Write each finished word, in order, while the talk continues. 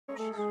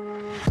Hey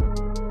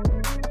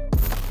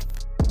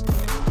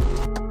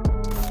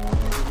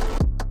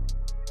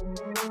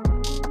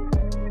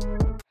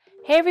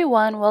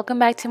everyone, welcome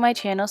back to my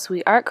channel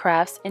Sweet Art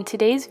Crafts. In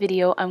today's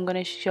video I'm going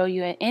to show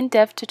you an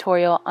in-depth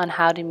tutorial on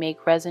how to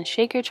make resin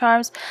shaker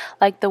charms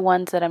like the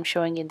ones that I'm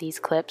showing in these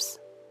clips.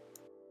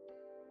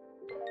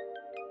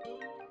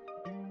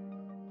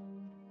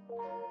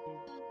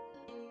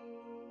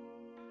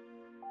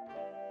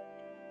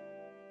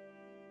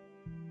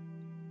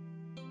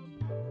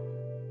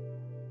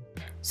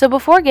 So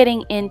before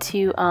getting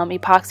into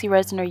epoxy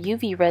resin or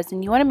UV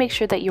resin, you want to make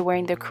sure that you're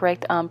wearing the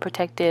correct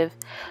protective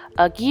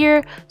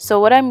gear. So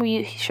what I'm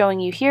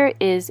showing you here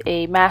is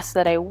a mask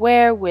that I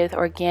wear with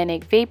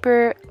organic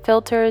vapor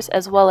filters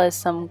as well as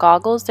some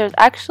goggles. There's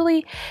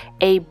actually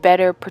a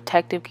better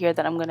protective gear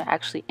that I'm going to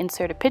actually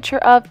insert a picture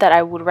of that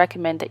I would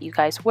recommend that you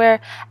guys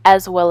wear,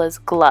 as well as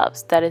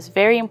gloves. That is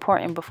very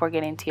important before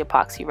getting to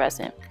epoxy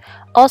resin.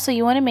 Also,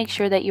 you want to make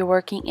sure that you're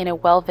working in a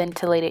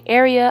well-ventilated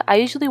area. I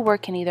usually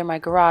work in either my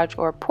garage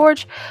or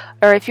porch,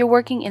 or if you're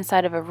working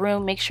inside of a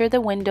room, make sure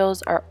the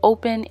windows are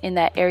open in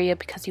that area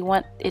because you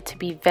want it to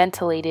be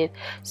ventilated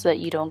so that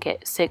you don't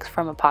get sick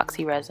from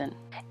epoxy resin.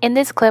 In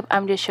this clip,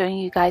 I'm just showing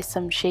you guys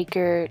some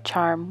shaker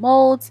charm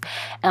molds.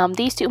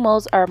 These two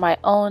molds are my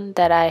own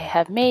that I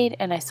have made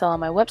and I sell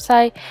on my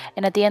website.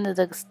 And at the end of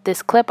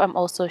this clip, I'm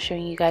also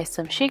showing you guys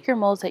some shaker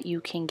molds that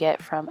you can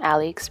get from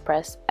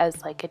AliExpress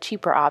as like a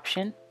cheaper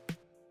option.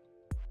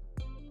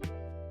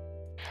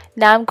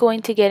 Now I'm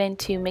going to get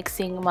into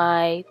mixing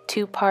my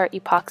 2-part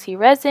epoxy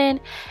resin,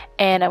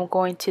 and I'm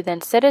going to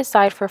then set it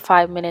aside for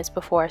 5 minutes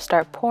before I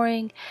start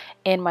pouring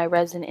in my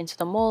resin into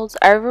the molds.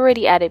 I've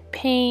already added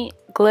paint,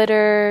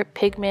 glitter,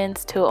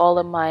 pigments to all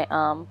of my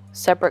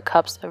separate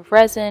cups of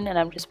resin, and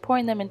I'm just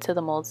pouring them into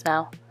the molds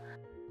now.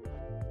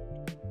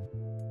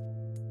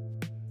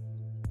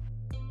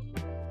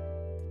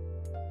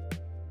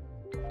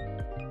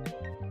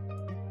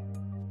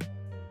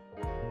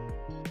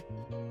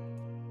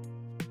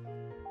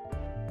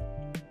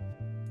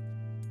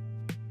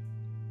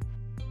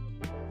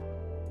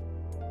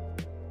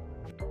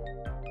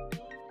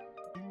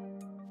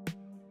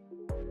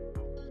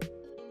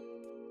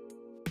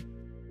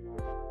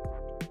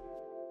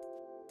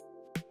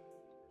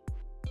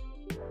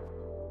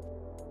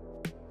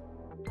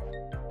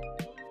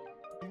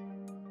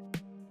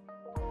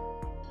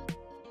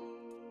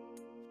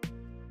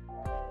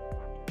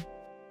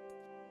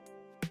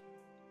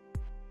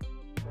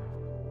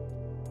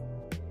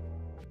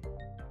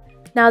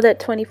 Now that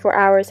 24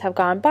 hours have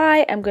gone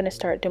by, I'm going to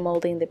start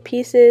demolding the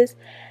pieces.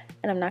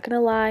 And I'm not going to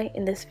lie,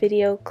 in this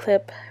video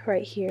clip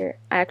right here,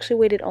 I actually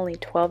waited only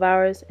 12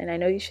 hours. And I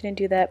know you shouldn't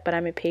do that, but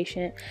I'm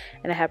impatient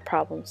and I have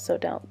problems, so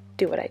don't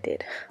do what I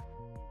did.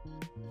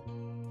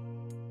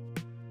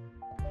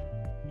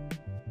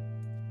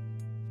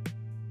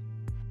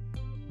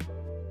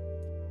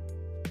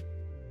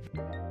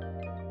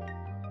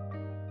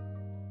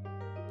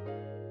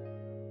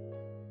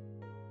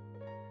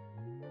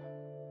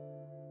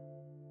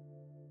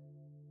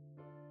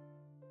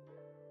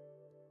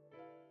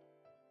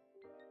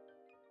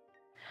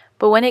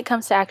 But when it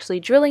comes to actually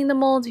drilling the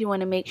molds, you want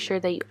to make sure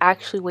that you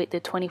actually wait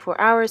the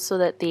 24 hours so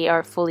that they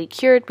are fully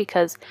cured,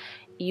 because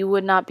you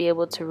would not be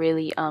able to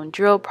really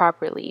drill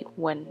properly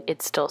when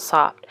it's still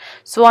soft.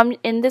 So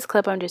in this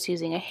clip, I'm just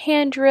using a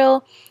hand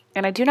drill,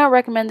 and I do not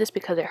recommend this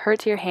because it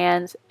hurts your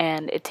hands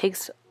and it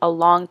takes a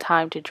long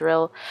time to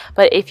drill.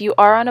 But if you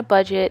are on a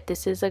budget,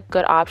 this is a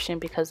good option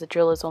because the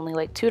drill is only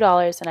like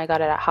 $2 and I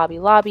got it at Hobby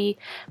Lobby,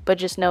 but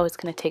just know it's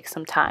going to take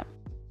some time.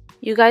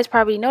 You guys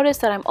probably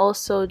noticed that I'm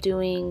also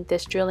doing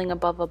this drilling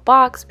above a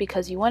box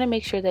because you want to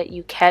make sure that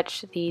you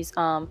catch these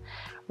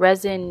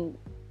resin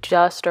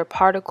dust or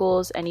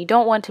particles, and you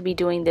don't want to be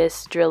doing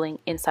this drilling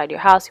inside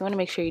your house. You want to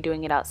make sure you're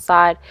doing it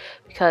outside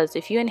because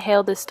if you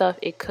inhale this stuff,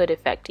 it could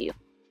affect you.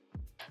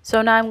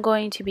 So now I'm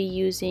going to be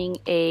using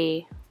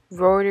a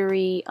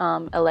rotary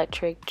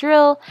electric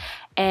drill,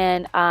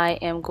 and I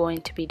am going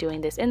to be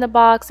doing this in the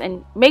box.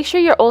 And make sure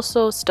you're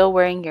also still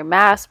wearing your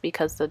mask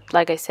because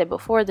like I said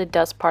before, the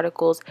dust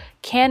particles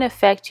can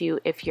affect you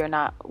if you're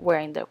not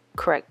wearing the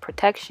correct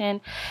protection.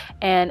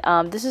 And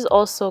this is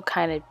also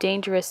kind of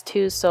dangerous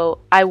too, so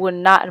I would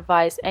not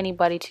advise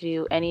anybody to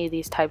do any of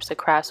these types of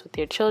crafts with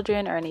your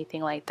children or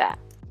anything like that.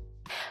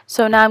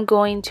 So now I'm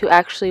going to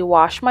actually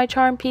wash my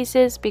charm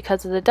pieces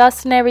because of the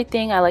dust and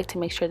everything. I like to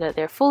make sure that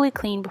they're fully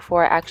clean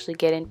before I actually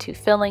get into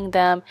filling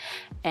them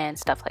and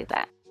stuff like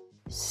that.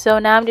 So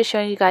now I'm just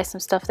showing you guys some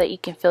stuff that you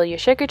can fill your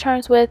shaker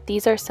charms with.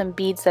 These are some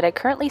beads that I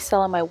currently sell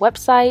on my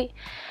website.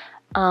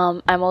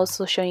 I'm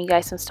also showing you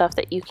guys some stuff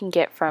that you can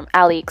get from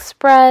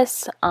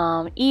AliExpress,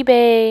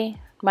 eBay,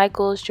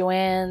 Michael's,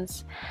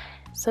 Joann's.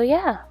 So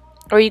yeah,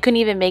 or you can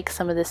even make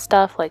some of this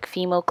stuff like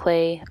Fimo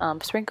clay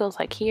sprinkles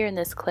like here in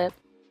this clip.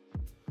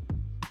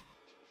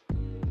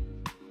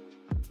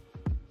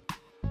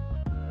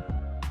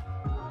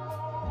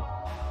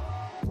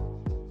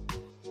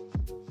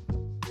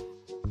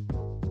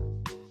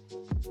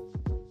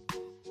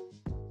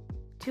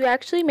 To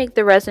actually make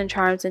the resin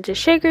charms into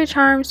shaker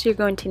charms, you're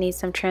going to need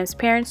some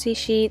transparency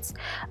sheets,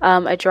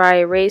 a dry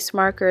erase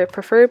marker,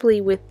 preferably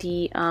with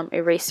the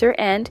eraser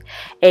end,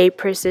 a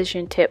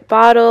precision tip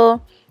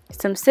bottle,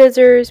 some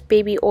scissors,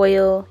 baby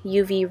oil,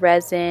 UV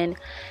resin,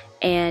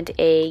 and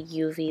a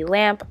UV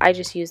lamp. I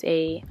just use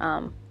a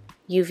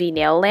UV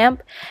nail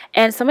lamp.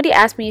 And somebody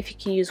asked me if you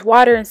can use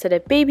water instead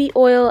of baby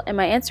oil, and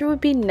my answer would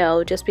be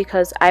no, just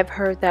because I've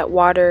heard that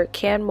water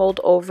can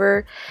mold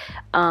over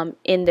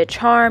in the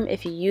charm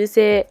if you use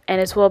it. And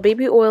as well,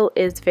 baby oil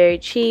is very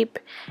cheap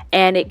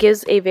and it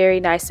gives a very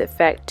nice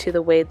effect to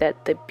the way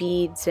that the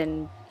beads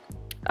and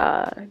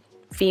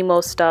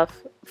Fimo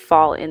stuff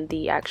fall in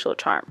the actual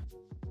charm.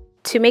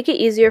 To make it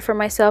easier for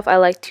myself, I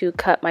like to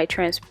cut my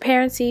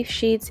transparency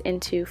sheets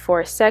into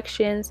 4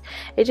 sections.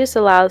 It just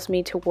allows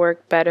me to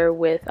work better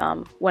with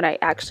when I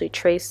actually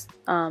trace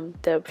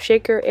the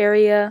shaker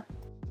area.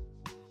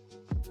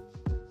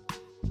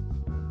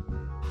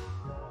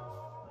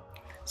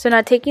 So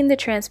now taking the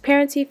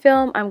transparency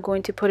film, I'm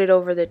going to put it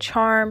over the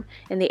charm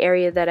in the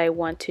area that I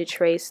want to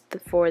trace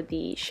for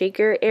the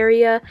shaker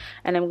area.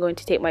 And I'm going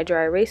to take my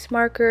dry erase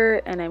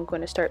marker and I'm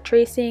going to start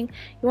tracing.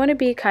 You want to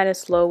be kind of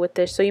slow with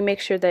this, so you make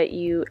sure that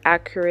you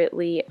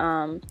accurately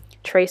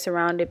trace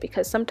around it,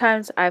 because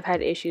sometimes I've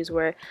had issues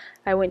where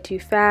I went too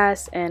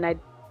fast and I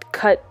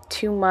cut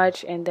too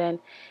much and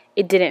then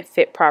it didn't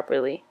fit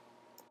properly.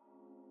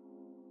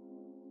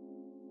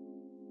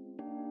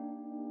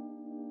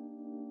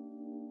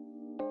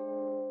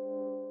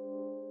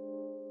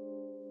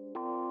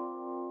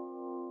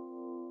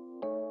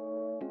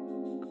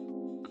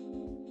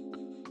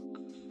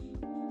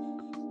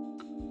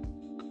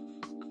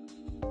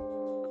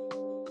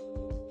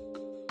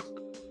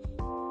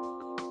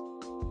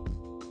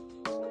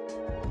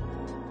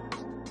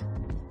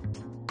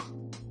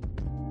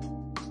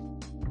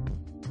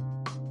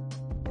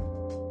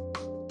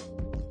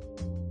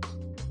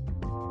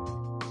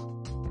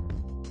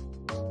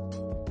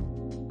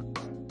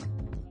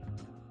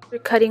 For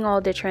cutting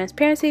all the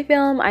transparency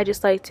film, I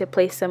just like to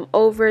place them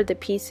over the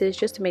pieces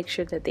just to make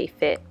sure that they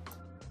fit.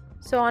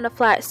 So on a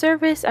flat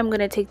surface, I'm going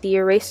to take the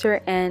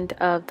eraser end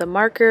of the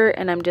marker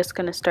and I'm just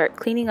going to start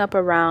cleaning up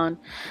around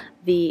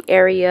the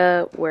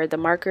area where the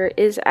marker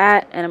is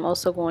at, and I'm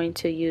also going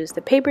to use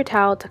the paper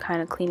towel to kind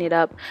of clean it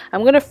up.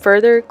 I'm going to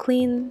further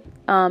clean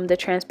the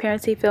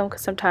transparency film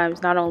because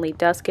sometimes not only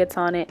dust gets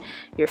on it,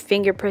 your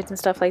fingerprints and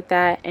stuff like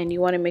that, and you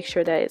want to make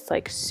sure that it's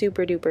like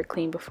super duper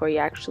clean before you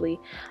actually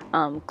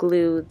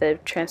glue the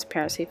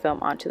transparency film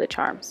onto the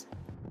charms.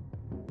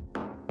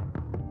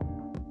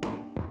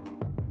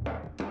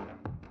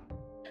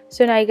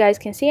 So now you guys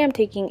can see I'm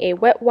taking a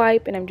wet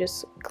wipe and I'm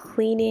just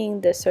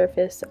cleaning the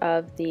surface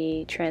of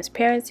the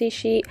transparency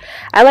sheet.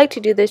 I like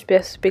to do this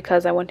just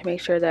because I want to make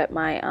sure that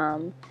my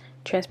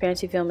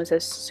transparency film is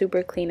as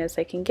super clean as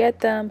I can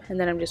get them, and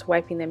then I'm just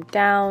wiping them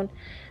down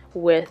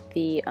with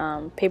the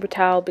paper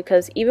towel,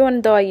 because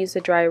even though I use the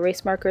dry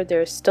erase marker,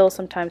 there's still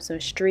sometimes some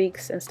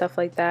streaks and stuff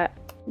like that.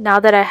 Now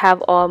that I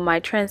have all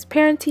my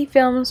transparency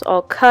films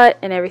all cut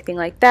and everything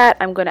like that,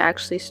 I'm going to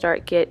actually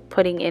start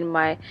putting in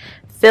my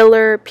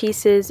filler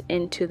pieces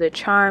into the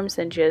charms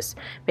and just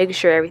making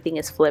sure everything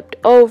is flipped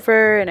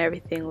over and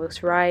everything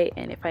looks right,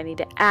 and if I need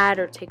to add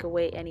or take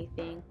away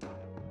anything.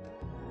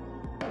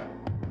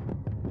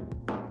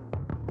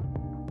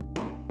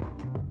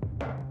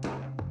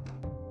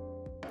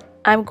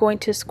 I'm going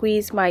to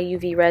squeeze my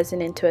UV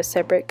resin into a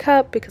separate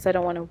cup because I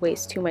don't want to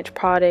waste too much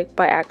product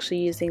by actually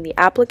using the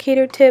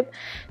applicator tip.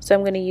 So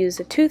I'm going to use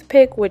a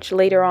toothpick, which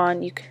later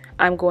on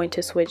I'm going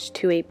to switch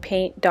to a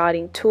paint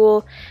dotting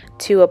tool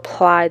to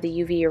apply the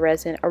UV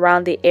resin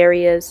around the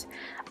areas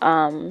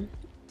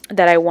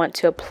that I want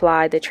to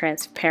apply the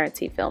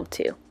transparency film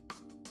to.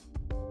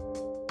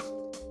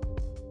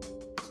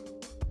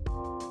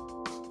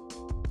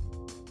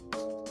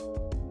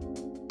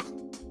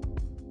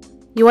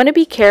 You want to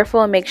be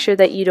careful and make sure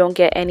that you don't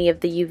get any of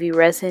the UV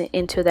resin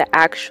into the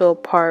actual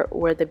part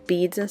where the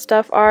beads and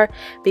stuff are,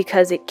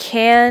 because it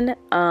can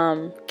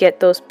get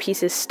those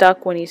pieces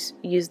stuck when you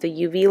use the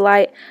UV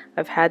light.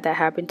 I've had that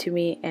happen to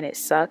me and it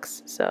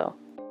sucks. So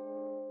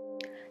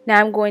now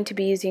I'm going to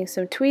be using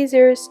some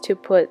tweezers to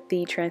put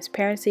the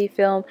transparency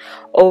film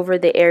over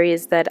the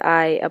areas that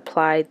I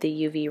applied the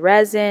UV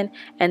resin,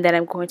 and then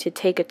I'm going to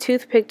take a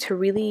toothpick to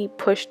really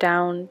push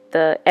down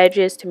the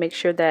edges to make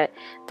sure that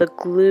the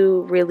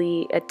glue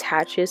really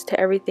attaches to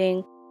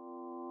everything.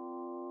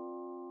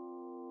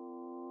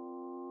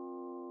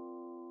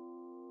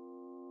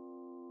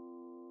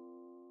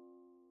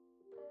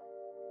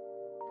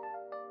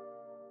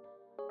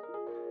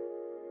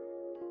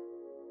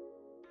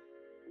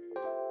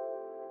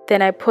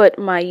 Then I put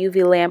my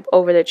UV lamp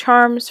over the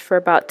charms for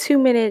about 2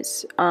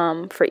 minutes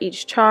for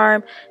each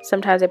charm.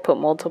 Sometimes I put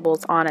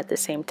multiples on at the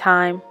same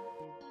time.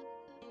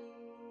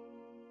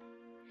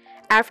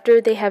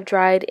 After they have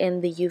dried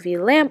in the UV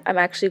lamp, I'm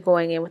actually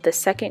going in with a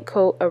second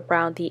coat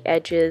around the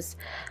edges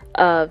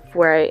of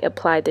where I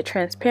applied the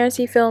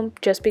transparency film,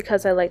 just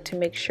because I like to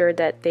make sure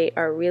that they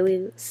are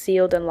really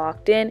sealed and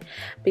locked in,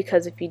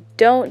 because if you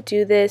don't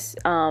do this,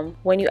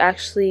 when you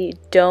actually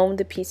dome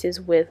the pieces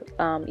with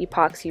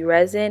epoxy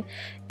resin,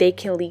 they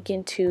can leak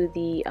into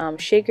the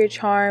shaker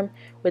charm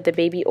with the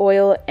baby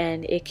oil,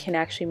 and it can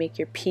actually make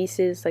your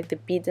pieces, like the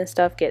beads and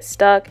stuff, get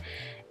stuck,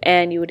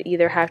 and you would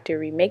either have to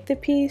remake the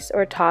piece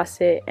or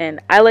toss it. And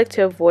I like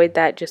to avoid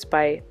that just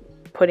by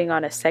putting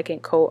on a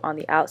second coat on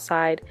the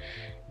outside.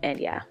 And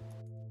yeah.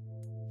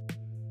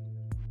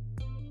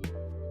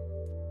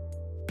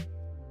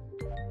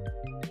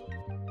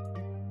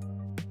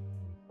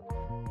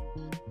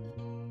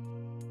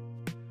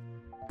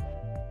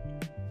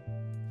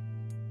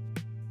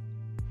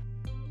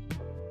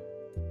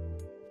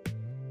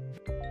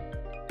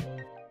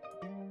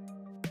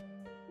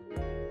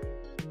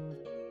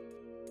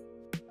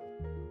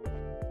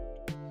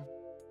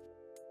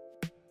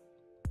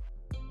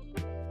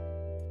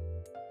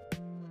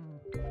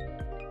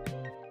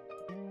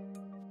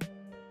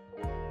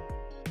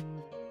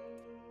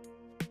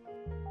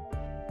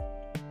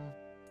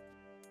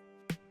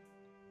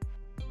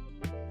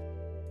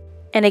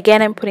 And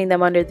again, I'm putting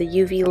them under the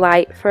UV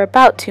light for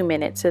about 2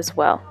 minutes as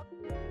well.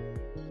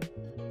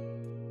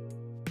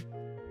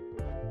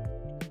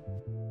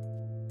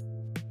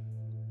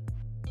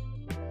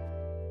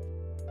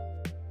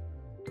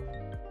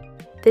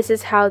 This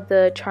is how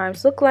the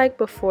charms look like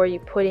before you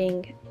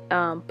putting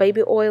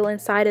baby oil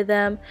inside of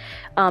them.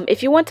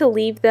 If you want to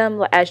leave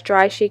them as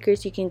dry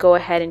shakers, you can go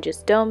ahead and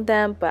just dome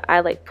them, but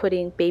I like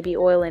putting baby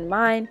oil in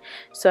mine,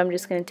 so I'm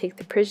just going to take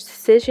the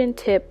precision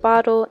tip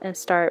bottle and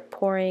start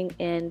pouring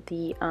in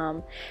the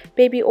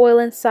baby oil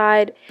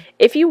inside.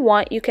 If you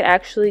want, you can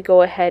actually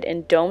go ahead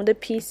and dome the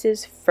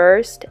pieces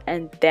first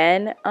and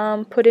then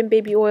put in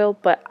baby oil,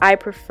 but I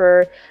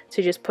prefer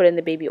to just put in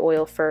the baby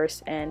oil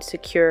first and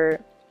secure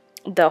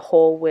the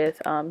hole with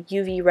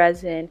UV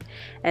resin,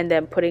 and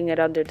then putting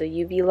it under the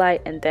UV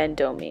light and then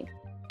doming.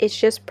 It's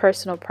just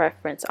personal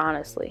preference,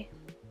 honestly.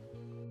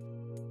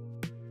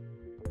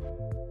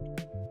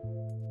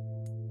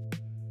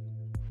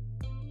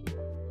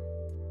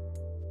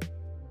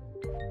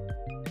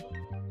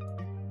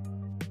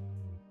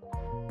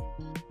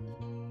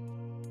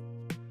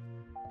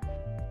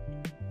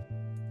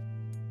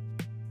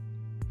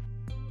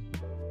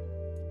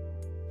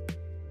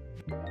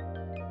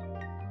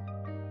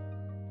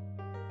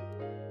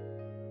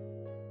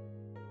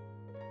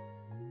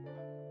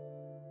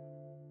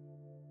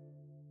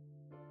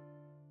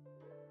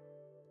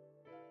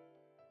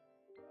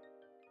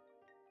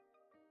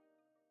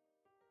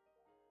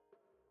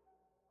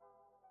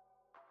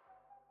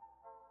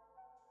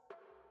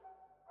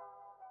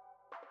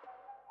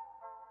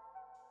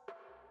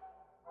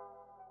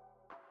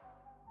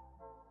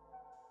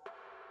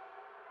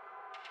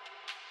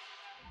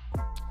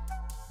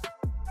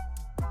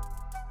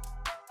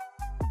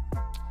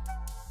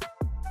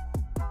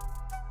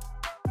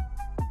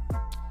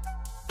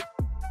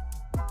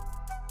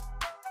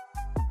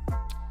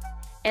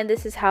 And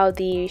this is how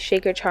the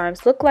shaker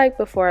charms look like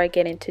before I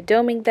get into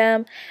doming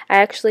them. I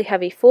actually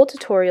have a full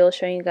tutorial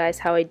showing you guys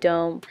how I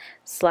dome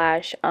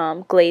slash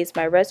glaze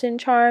my resin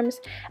charms.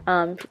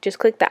 Just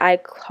click the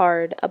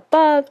iCard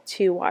above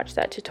to watch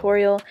that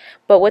tutorial.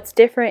 But what's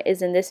different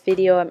is in this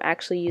video I'm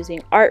actually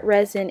using art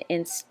resin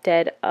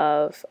instead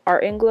of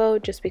Art and Glow,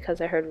 just because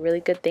I heard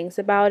really good things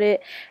about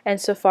it, and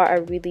so far I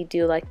really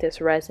do like this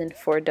resin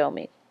for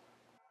doming.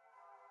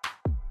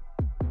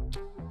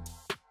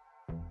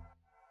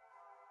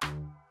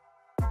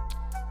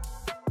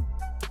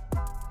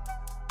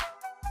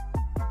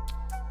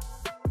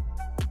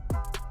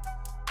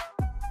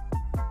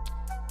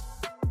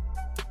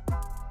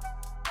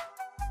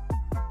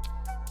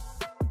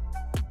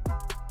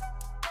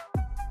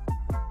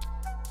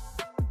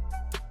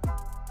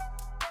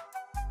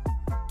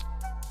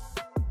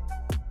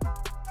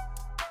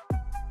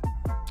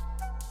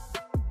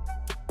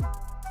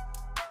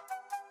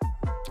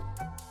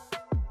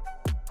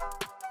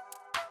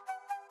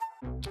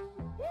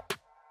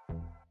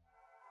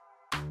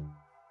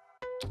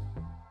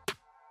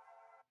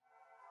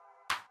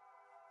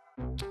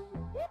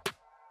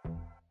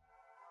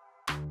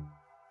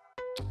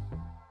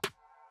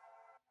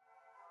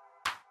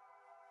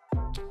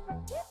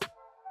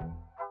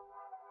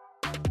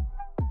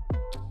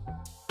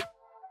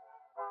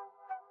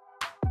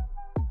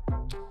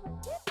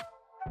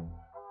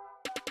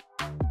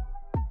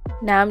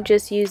 Now I'm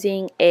just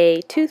using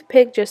a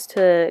toothpick just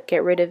to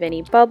get rid of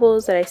any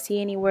bubbles that I see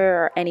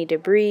anywhere or any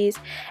debris.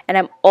 And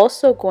I'm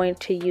also going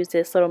to use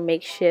this little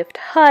makeshift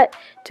hut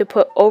to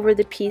put over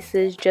the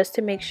pieces just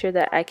to make sure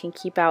that I can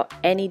keep out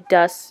any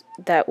dust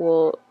that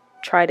will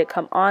try to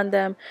come on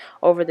them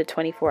over the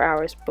 24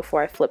 hours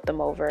before I flip them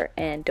over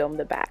and dome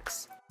the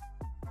backs.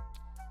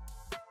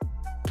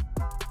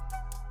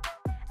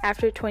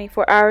 After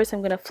 24 hours, I'm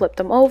going to flip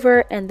them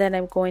over, and then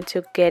I'm going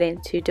to get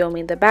into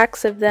doming the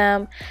backs of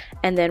them.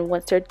 And then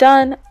once they're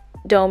done,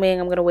 doming.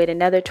 I'm going to wait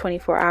another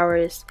 24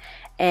 hours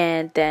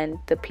and then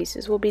the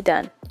pieces will be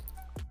done.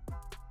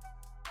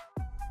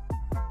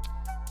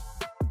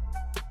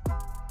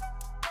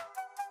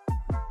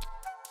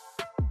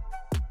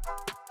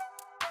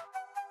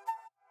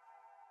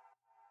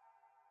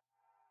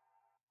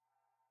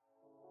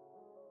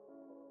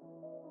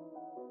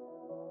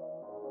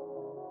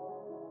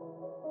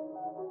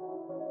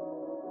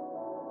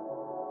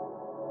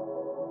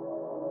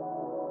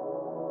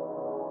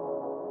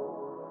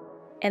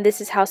 And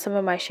this is how some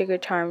of my sugar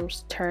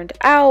charms turned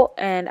out,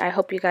 and I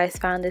hope you guys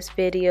found this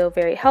video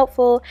very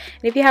helpful.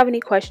 And if you have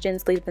any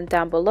questions, leave them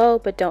down below,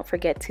 but don't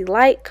forget to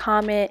like,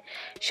 comment,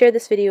 share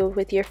this video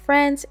with your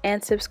friends,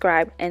 and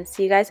subscribe. And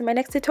see you guys in my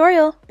next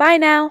tutorial. Bye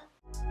now!